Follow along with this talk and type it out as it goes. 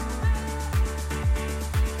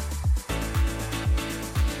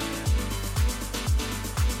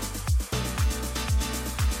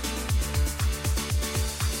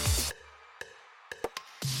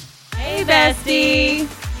Hey Bestie!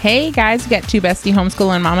 Hey guys, we got two bestie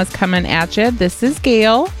homeschooling mamas coming at you. This is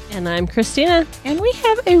Gale. And I'm Christina. And we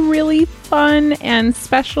have a really fun and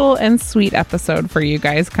special and sweet episode for you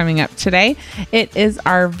guys coming up today. It is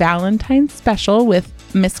our Valentine Special with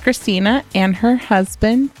Miss Christina and her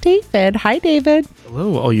husband, David. Hi, David.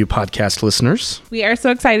 Hello, all you podcast listeners. We are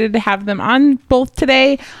so excited to have them on both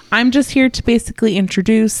today. I'm just here to basically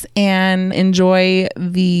introduce and enjoy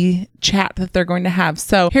the chat that they're going to have.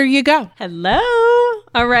 So here you go. Hello.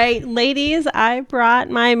 All right, ladies, I brought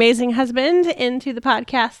my amazing husband into the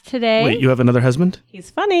podcast today. Wait, you have another husband?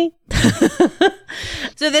 He's funny.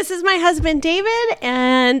 So this is my husband, David.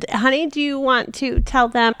 And honey, do you want to tell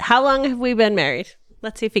them how long have we been married?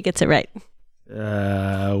 Let's see if he gets it right.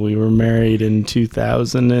 We were married in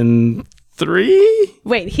 2003.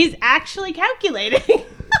 Wait, he's actually calculating.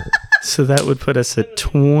 So that would put us at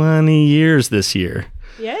 20 years this year.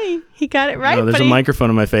 Yay, he got it right. Oh, there's a microphone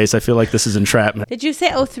in my face. I feel like this is entrapment. Did you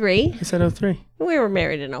say 03? I said 03. We were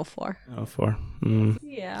married in 04. 04.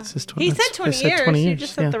 Yeah. He said 20 years. 20 years. You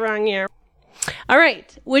just said the wrong year. All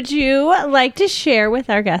right. Would you like to share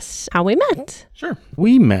with our guests how we met? Sure.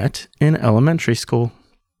 We met in elementary school.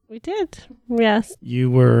 We did. Yes.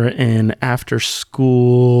 You were an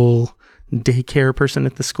after-school daycare person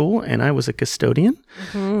at the school, and I was a custodian.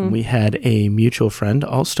 Mm-hmm. We had a mutual friend,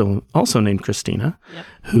 also named Christina,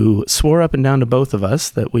 who swore up and down to both of us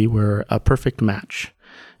that we were a perfect match.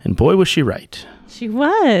 And boy, was she right. She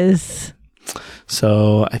was.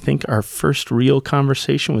 So I think our first real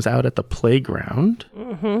conversation was out at the playground.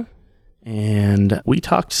 Mm-hmm. And we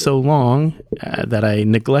talked so long that I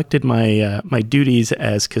neglected my duties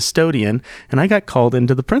as custodian, and I got called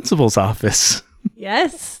into the principal's office.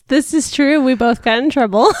 Yes, this is true. We both got in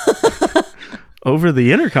trouble. Over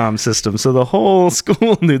the intercom system. So the whole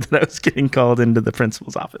school knew that I was getting called into the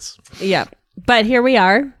principal's office. Yeah. But here we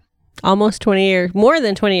are, almost 20 years, more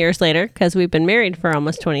than 20 years later, because we've been married for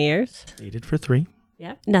almost 20 years. Dated for 3.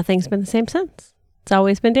 Yeah. Nothing's been the same since. It's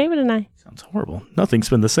always been David and I. Sounds horrible. Nothing's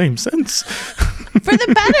been the same since. For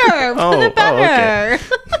the better. For the better. Okay.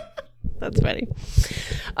 That's funny.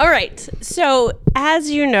 All right. So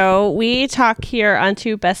as you know, we talk here on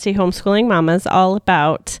Two Bestie Homeschooling Mamas all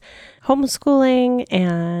about homeschooling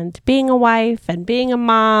and being a wife and being a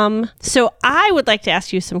mom. So I would like to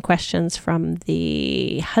ask you some questions from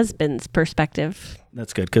the husband's perspective.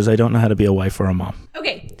 That's good, because I don't know how to be a wife or a mom.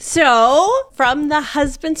 Okay. So from the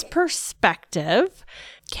husband's perspective,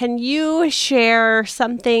 can you share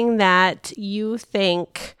something that you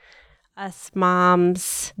think us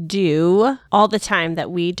moms do all the time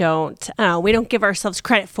that we don't give ourselves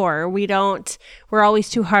credit for? We're always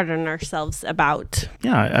too hard on ourselves about.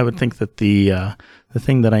 Yeah, I would think that the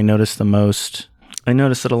thing that I notice the most, I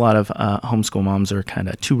notice that a lot of homeschool moms are kind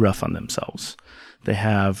of too rough on themselves. They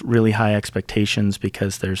have really high expectations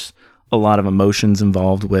because there's a lot of emotions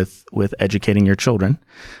involved with educating your children.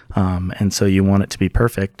 And so you want it to be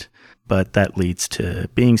perfect. But that leads to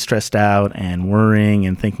being stressed out and worrying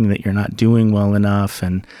and thinking that you're not doing well enough.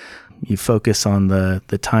 And you focus on the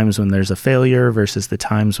times when there's a failure versus the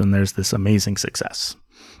times when there's this amazing success.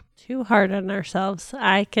 Too hard on ourselves.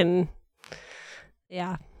 Yeah.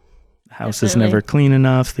 The house is never clean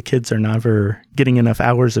enough. The kids are never getting enough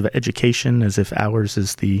hours of education, as if hours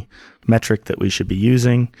is the metric that we should be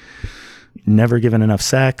using. Never given enough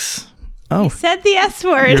sex. Oh, you said the S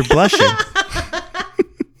word. You're blushing.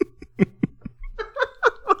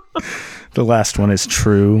 The last one is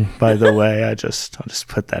true, by the way. I'll just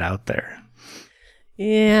put that out there.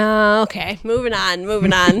 Yeah, okay. Moving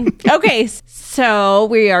on. Okay, so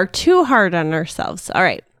we are too hard on ourselves. All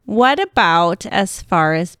right. What about as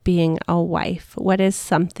far as being a wife? What is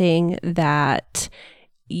something that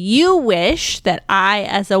you wish that I,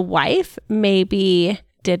 as a wife, maybe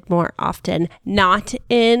did more often? Not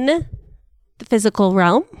in the physical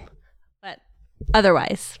realm, but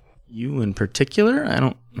otherwise. You in particular?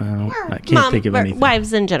 I can't think of anything.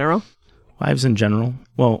 Wives in general. Wives in general?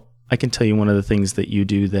 Well, I can tell you one of the things that you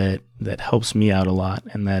do that helps me out a lot,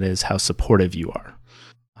 and that is how supportive you are.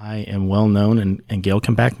 I am well known, and Gale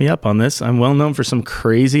can back me up on this. I'm well known for some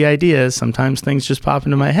crazy ideas. Sometimes things just pop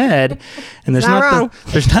into my head, and there's not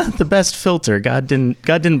the best filter. God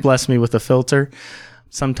didn't bless me with a filter.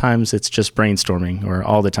 Sometimes it's just brainstorming, or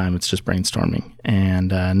all the time it's just brainstorming.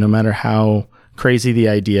 And no matter how crazy the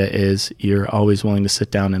idea is, you're always willing to sit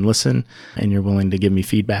down and listen, and you're willing to give me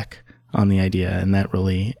feedback on the idea. And that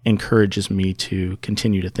really encourages me to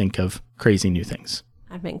continue to think of crazy new things.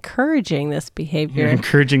 I'm encouraging this behavior. You're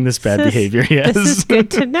encouraging this bad behavior, yes. This is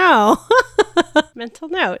good to know. mental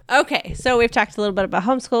note. Okay, so we've talked a little bit about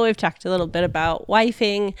homeschool. We've talked a little bit about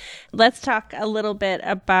wifing. Let's talk a little bit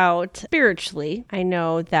about spiritually. I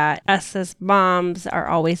know that us as moms are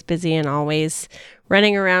always busy and always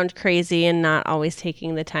running around crazy and not always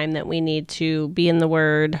taking the time that we need to be in the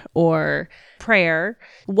Word or prayer.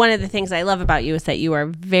 One of the things I love about you is that you are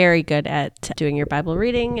very good at doing your Bible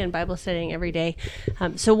reading and Bible studying every day.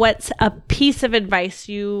 So what's a piece of advice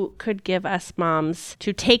you could give us moms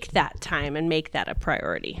to take that time and make that a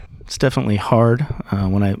priority? It's definitely hard.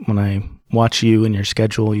 When I watch you and your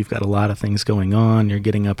schedule, you've got a lot of things going on. You're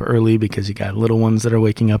getting up early because you got little ones that are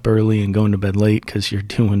waking up early and going to bed late because you're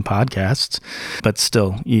doing podcasts. But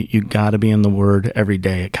still, you got to be in the Word every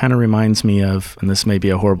day. It kind of reminds me of, and this may be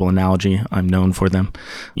a horrible analogy, I'm known for them.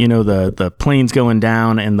 You know, the planes going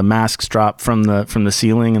down and the masks drop from the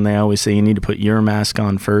ceiling, and they always say you need to put your mask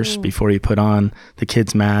on first before you put on the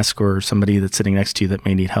kid's mask or somebody that's sitting next to you that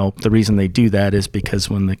may need help. The reason they do that is because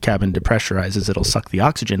when the cabin depressurizes, it'll suck the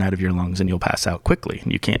oxygen out of your lungs and you'll pass out quickly.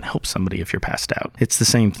 And you can't help somebody if you're passed out. It's the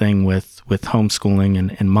same thing with homeschooling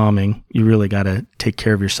and momming. You really got to take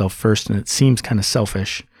care of yourself first. And it seems kind of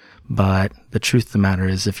selfish, but the truth of the matter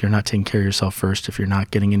is if you're not taking care of yourself first, if you're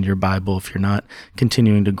not getting into your Bible, if you're not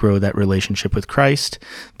continuing to grow that relationship with Christ,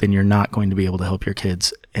 then you're not going to be able to help your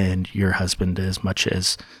kids and your husband as much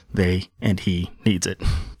as they and he needs it.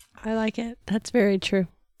 I like it. That's very true.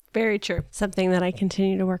 Very true. Something that I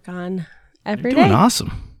continue to work on every You're doing day.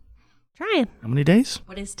 Awesome. Trying. How many days?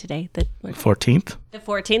 What is today? The 14th. The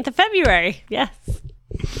 14th of February. Yes.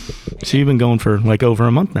 So you've been going for like over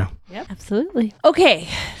a month now. Yep. Absolutely. Okay.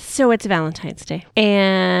 So it's Valentine's Day.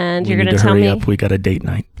 And you're going to tell hurry me. up. We got a date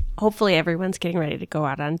night. Hopefully everyone's getting ready to go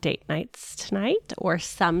out on date nights tonight or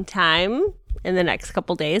sometime in the next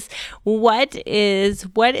couple days. What is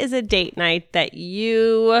a date night that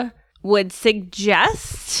you would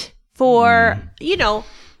suggest for,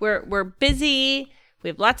 we're busy. We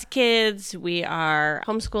have lots of kids. We are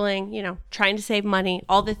homeschooling, trying to save money,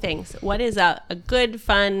 all the things. What is a good,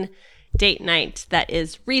 fun date night that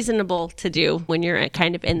is reasonable to do when you're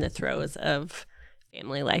kind of in the throes of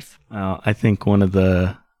family life? I think one of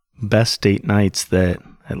the best date nights that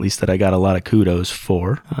I got a lot of kudos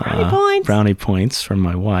for. Brownie points from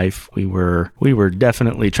my wife. We were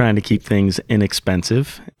definitely trying to keep things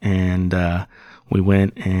inexpensive, and we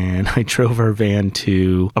went and I drove our van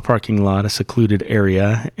to a parking lot, a secluded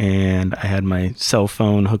area, and I had my cell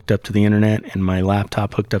phone hooked up to the internet and my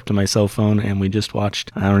laptop hooked up to my cell phone, and we just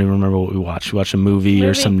watched, I don't even remember what we watched. We watched a movie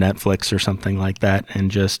or some Netflix or something like that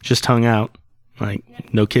and just hung out. Like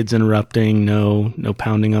no kids interrupting, no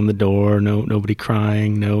pounding on the door, nobody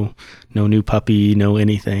crying, no new puppy, no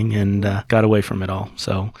anything, and got away from it all.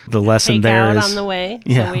 So the lesson there is on the way.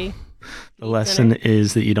 Yeah. So the lesson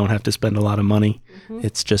is that you don't have to spend a lot of money. Mm-hmm.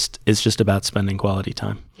 It's just about spending quality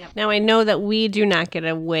time. Yep. Now I know that we do not get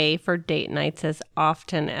away for date nights as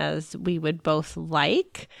often as we would both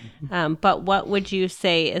like. Mm-hmm. But what would you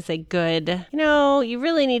say is a good, you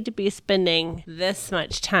really need to be spending this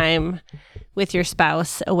much time with your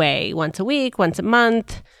spouse away once a week, once a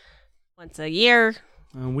month, once a year?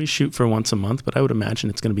 We shoot for once a month, but I would imagine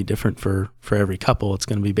it's going to be different for every couple. It's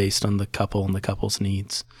going to be based on the couple and the couple's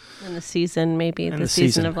needs. And the season, maybe and the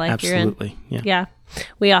season of life absolutely, you're in. Yeah.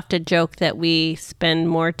 We often joke that we spend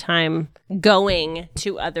more time going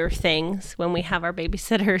to other things when we have our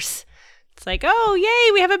babysitters. It's like, oh,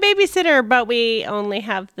 yay, we have a babysitter, but we only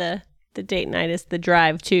have the date night is the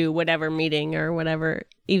drive to whatever meeting or whatever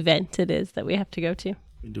event it is that we have to go to.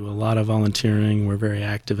 We do a lot of volunteering. We're very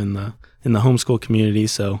active in the homeschool community.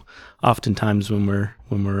 So oftentimes when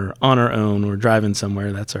we're on our own, we're driving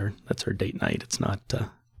somewhere, that's our date night. It's not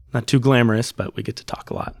too glamorous, but we get to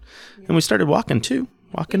talk a lot. Yeah. And we started walking too.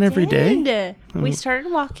 Walking every day. We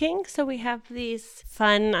started walking, so we have these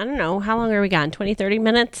fun, I don't know, how long are we gone? 20, 30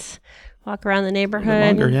 minutes? Walk around the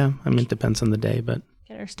neighborhood. Longer, yeah. I mean, it depends on the day, but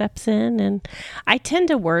get our steps in. And I tend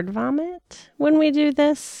to word vomit when we do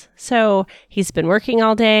this. So he's been working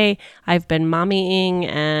all day. I've been mommying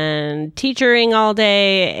and teachering all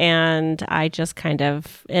day. And I just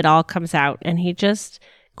it all comes out. And he just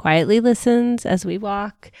quietly listens as we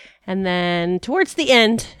walk. And then towards the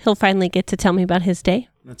end, he'll finally get to tell me about his day.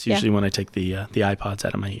 That's usually when I take the iPods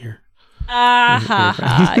out of my ear.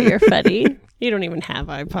 You're funny. You don't even have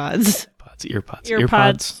iPods.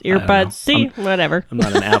 Earbuds. See, whatever. I'm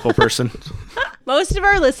not an Apple person. Most of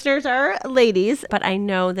our listeners are ladies, but I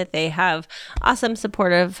know that they have awesome,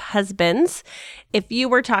 supportive husbands. If you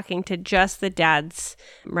were talking to just the dads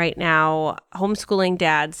right now, homeschooling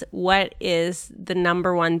dads, what is the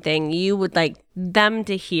number one thing you would like them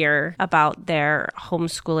to hear about their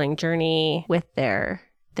homeschooling journey with their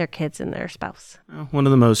their kids and their spouse? One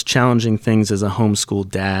of the most challenging things as a homeschool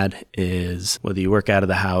dad is whether you work out of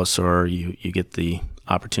the house or you get the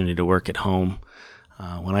opportunity to work at home.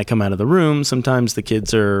 When I come out of the room, sometimes the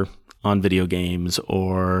kids are on video games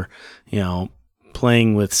or,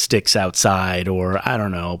 playing with sticks outside or, I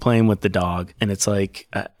don't know, playing with the dog. And it's like,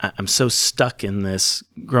 I'm so stuck in this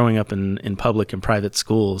growing up in public and private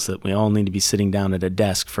schools that we all need to be sitting down at a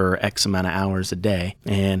desk for X amount of hours a day.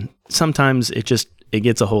 And sometimes it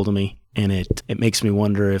gets a hold of me. And it makes me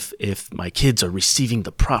wonder if my kids are receiving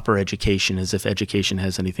the proper education, as if education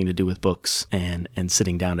has anything to do with books and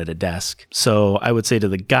sitting down at a desk. So I would say to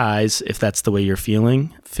the guys, if that's the way you're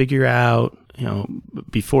feeling, figure out,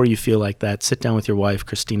 before you feel like that, sit down with your wife.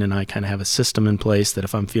 Christina and I kind of have a system in place that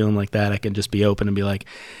if I'm feeling like that, I can just be open and be like,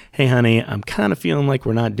 hey, honey, I'm kind of feeling like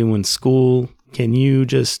we're not doing school. Can you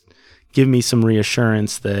just give me some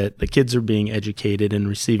reassurance that the kids are being educated and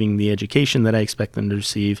receiving the education that I expect them to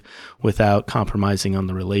receive without compromising on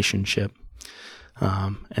the relationship?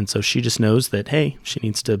 And so she just knows that, hey, she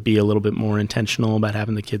needs to be a little bit more intentional about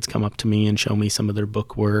having the kids come up to me and show me some of their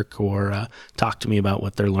book work or talk to me about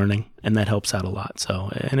what they're learning. And that helps out a lot.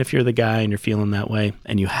 So, and if you're the guy and you're feeling that way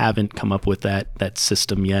and you haven't come up with that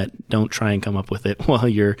system yet, don't try and come up with it while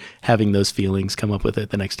you're having those feelings. Come up with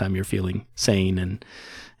it the next time you're feeling sane and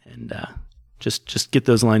just get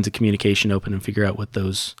those lines of communication open and figure out what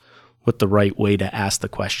the right way to ask the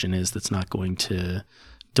question is that's not going to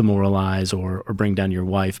demoralize or bring down your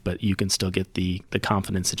wife, but you can still get the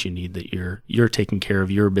confidence that you need that you're taking care of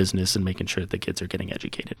your business and making sure that the kids are getting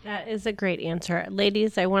educated. That is a great answer.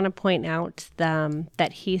 Ladies, I want to point out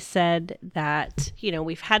that he said that,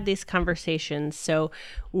 we've had these conversations, so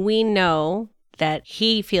we know that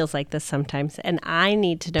he feels like this sometimes, and I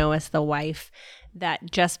need to know as the wife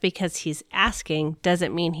that just because he's asking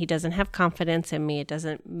doesn't mean he doesn't have confidence in me. It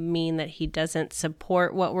doesn't mean that he doesn't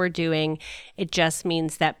support what we're doing. It just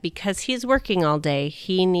means that because he's working all day,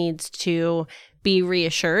 he needs to be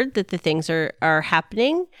reassured that the things are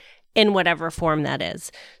happening in whatever form that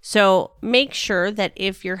is. So make sure that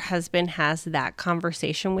if your husband has that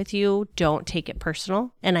conversation with you, don't take it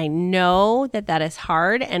personal. And I know that is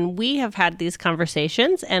hard. And we have had these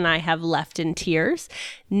conversations and I have left in tears,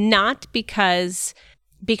 not because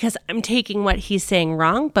I'm taking what he's saying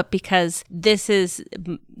wrong, but because this is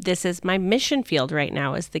my mission field right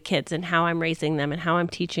now is the kids and how I'm raising them and how I'm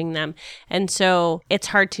teaching them. And so it's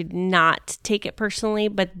hard to not take it personally,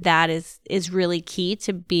 but that is really key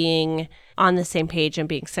to being on the same page and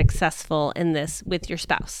being successful in this with your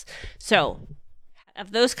spouse. So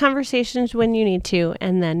have those conversations when you need to,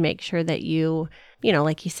 and then make sure that you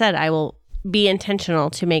like you said, I will be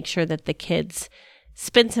intentional to make sure that the kids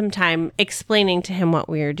spend some time explaining to him what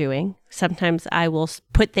we are doing. Sometimes I will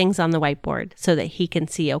put things on the whiteboard so that he can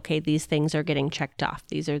see, okay, these things are getting checked off.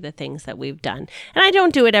 These are the things that we've done. And I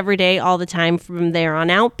don't do it every day all the time from there on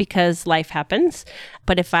out because life happens.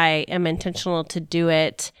 But if I am intentional to do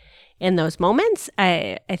it in those moments,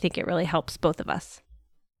 I think it really helps both of us.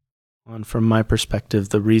 And from my perspective,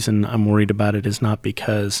 the reason I'm worried about it is not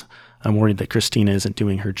because I'm worried that Christina isn't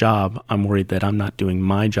doing her job. I'm worried that I'm not doing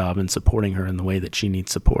my job and supporting her in the way that she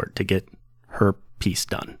needs support to get her piece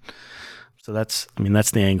done. So that's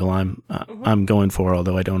the angle I'm going for,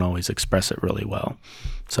 although I don't always express it really well.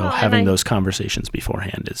 So having those conversations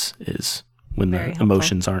beforehand is when the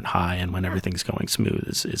emotions aren't high and when everything's going smooth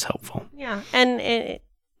is helpful. Yeah, and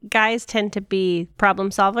guys tend to be problem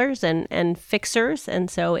solvers and fixers. And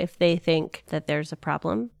so if they think that there's a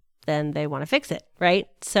problem, then they want to fix it, right?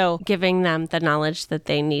 So giving them the knowledge that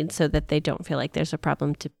they need so that they don't feel like there's a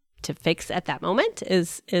problem to fix at that moment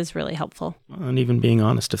is really helpful. And even being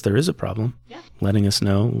honest, if there is a problem, letting us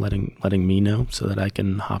know, letting me know so that I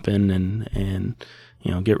can hop in and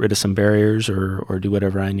get rid of some barriers or do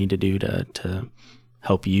whatever I need to do to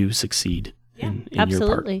help you succeed in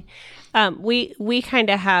absolutely. your part. We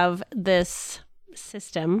kind of have this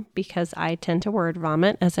system, because I tend to word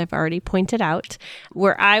vomit, as I've already pointed out,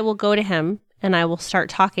 where I will go to him and I will start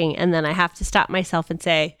talking, and then I have to stop myself and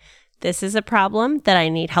say, this is a problem that I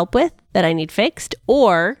need help with, that I need fixed.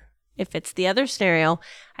 Or if it's the other scenario,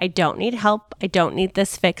 I don't need help, I don't need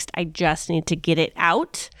this fixed, I just need to get it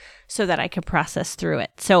out so that I can process through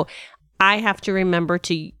it. So I have to remember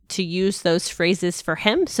to use those phrases for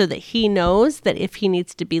him so that he knows that if he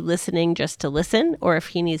needs to be listening just to listen, or if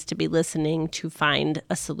he needs to be listening to find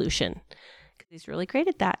a solution. Because he's really great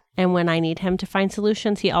at that. And when I need him to find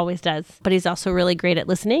solutions, he always does. But he's also really great at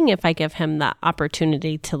listening if I give him the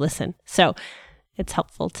opportunity to listen. So it's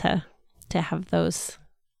helpful to have those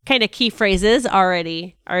kind of key phrases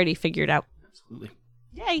already figured out. Absolutely.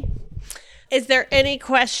 Yay. Is there any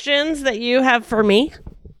questions that you have for me?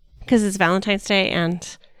 because it's Valentine's Day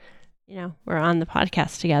and, we're on the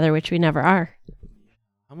podcast together, which we never are.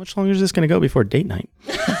 How much longer is this going to go before date night?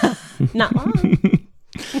 Not long.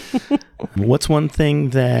 What's one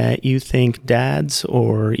thing that you think dads,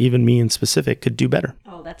 or even me in specific, could do better?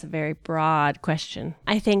 Oh, that's a very broad question.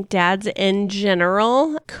 I think dads in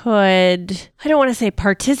general could, I don't want to say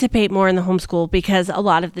participate more in the homeschool, because a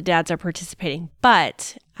lot of the dads are participating,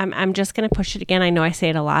 but I'm just going to push it again. I know I say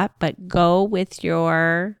it a lot, but go with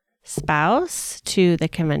your spouse to the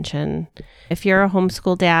convention. If you're a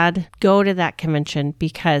homeschool dad, go to that convention,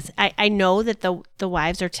 because I know that the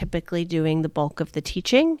wives are typically doing the bulk of the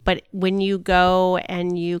teaching, but when you go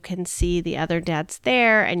and you can see the other dads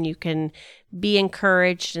there and you can be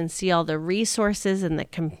encouraged and see all the resources and the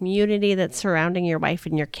community that's surrounding your wife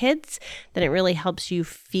and your kids, then it really helps you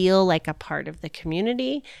feel like a part of the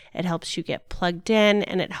community. It helps you get plugged in,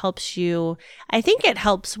 and it helps you, I think it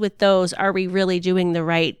helps with those, are we really doing the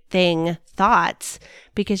right thing thoughts,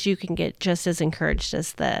 because you can get just as encouraged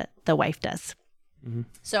as the wife does. Mm-hmm.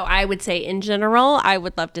 So I would say in general, I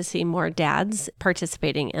would love to see more dads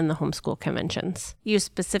participating in the homeschool conventions. You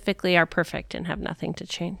specifically are perfect and have nothing to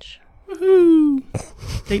change. Woohoo!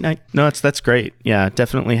 Date night. No, that's great. Yeah,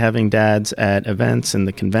 definitely having dads at events and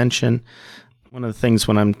the convention. One of the things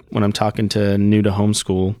when I'm talking to new to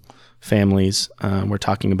homeschool families, we're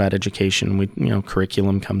talking about education.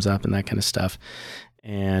 Curriculum comes up and that kind of stuff,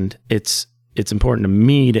 and it's important to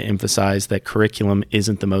me to emphasize that curriculum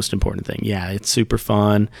isn't the most important thing. Yeah, it's super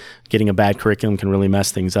fun. Getting a bad curriculum can really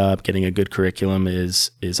mess things up. Getting a good curriculum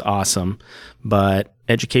is awesome. But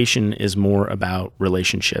education is more about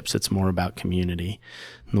relationships. It's more about community.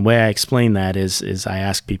 And the way I explain that is I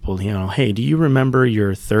ask people, hey, do you remember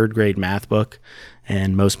your third grade math book?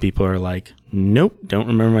 And most people are like, nope, don't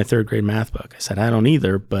remember my third grade math book. I said, I don't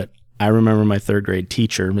either, but I remember my third grade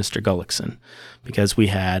teacher, Mr. Gullickson, because we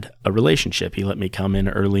had a relationship. He let me come in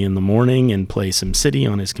early in the morning and play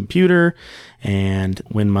SimCity on his computer. And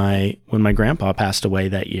when my grandpa passed away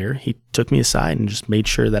that year, he took me aside and just made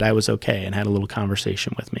sure that I was okay and had a little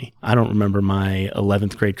conversation with me. I don't remember my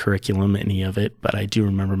 11th grade curriculum, any of it, but I do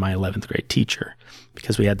remember my 11th grade teacher,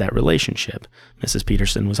 because we had that relationship. Mrs.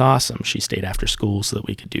 Peterson was awesome. She stayed after school so that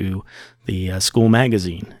we could do the school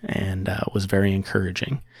magazine, and was very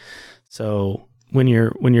encouraging. So when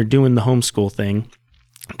you're doing the homeschool thing,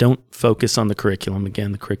 don't focus on the curriculum.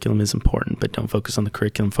 Again, the curriculum is important, but don't focus on the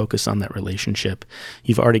curriculum. Focus on that relationship.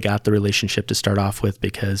 You've already got the relationship to start off with,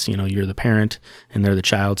 because, you're the parent and they're the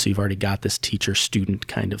child. So you've already got this teacher-student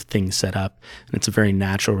kind of thing set up. And it's a very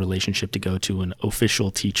natural relationship to go to, an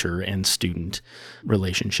official teacher and student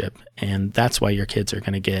relationship. And that's why your kids are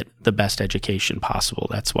going to get the best education possible.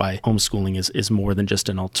 That's why homeschooling is more than just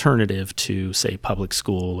an alternative to, say, public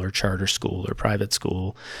school or charter school or private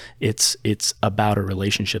school. It's about a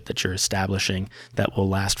relationship that you're establishing that will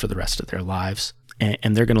last for the rest of their lives,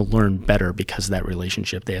 and they're going to learn better because of that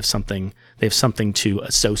relationship. They have something to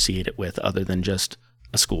associate it with other than just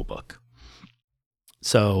a school book.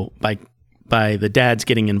 So by the dads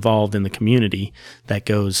getting involved in the community, that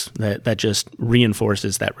just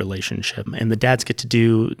reinforces that relationship. And the dads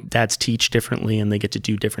teach differently, and they get to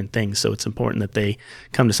do different things. So it's important that they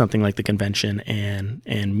come to something like the convention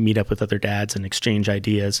and meet up with other dads and exchange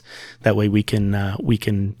ideas. That way we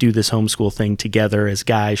can do this homeschool thing together as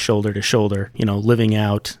guys, shoulder to shoulder, living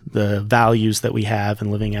out the values that we have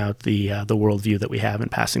and living out the worldview that we have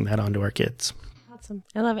and passing that on to our kids. Awesome.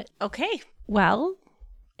 I love it. Okay. Well,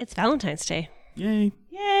 it's Valentine's Day. Yay.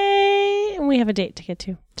 Yay. And we have a date to get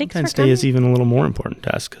to. Valentine's Day is even a little more important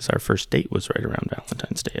to us, because our first date was right around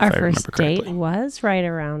Valentine's Day, if I remember correctly. Our first date was right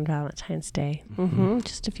around Valentine's Day. Mm-hmm.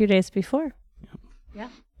 Just a few days before. Yep. Yeah.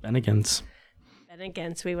 Bennigan's.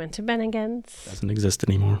 We went to Bennigan's. Doesn't exist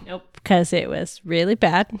anymore. Nope, because it was really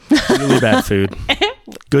bad. Really bad food.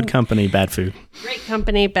 Good company, bad food. Great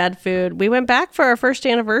company, bad food. We went back for our first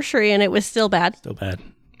anniversary and it was still bad. Still bad.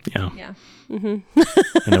 Yeah. Yeah. Mm-hmm.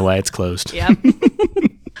 I know why it's closed. Yep.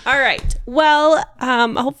 All right. Well,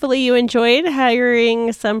 hopefully you enjoyed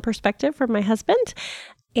hearing some perspective from my husband.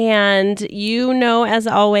 And as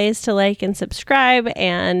always, to like and subscribe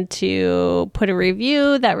and to put a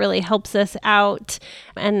review. That really helps us out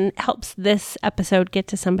and helps this episode get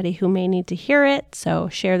to somebody who may need to hear it. So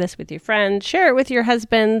share this with your friends, share it with your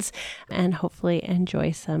husbands, and hopefully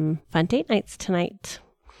enjoy some fun date nights tonight.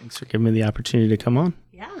 Thanks for giving me the opportunity to come on.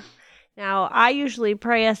 Yeah. Now, I usually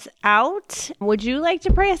pray us out. Would you like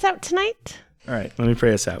to pray us out tonight? All right. Let me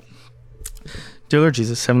pray us out. Dear Lord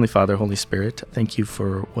Jesus, Heavenly Father, Holy Spirit, thank you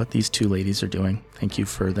for what these two ladies are doing. Thank you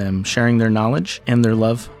for them sharing their knowledge and their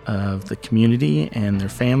love of the community and their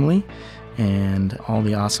family and all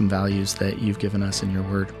the awesome values that you've given us in your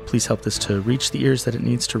word. Please help this to reach the ears that it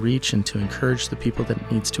needs to reach and to encourage the people that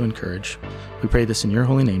it needs to encourage. We pray this in your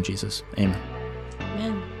holy name, Jesus. Amen.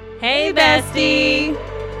 Amen. Hey, bestie.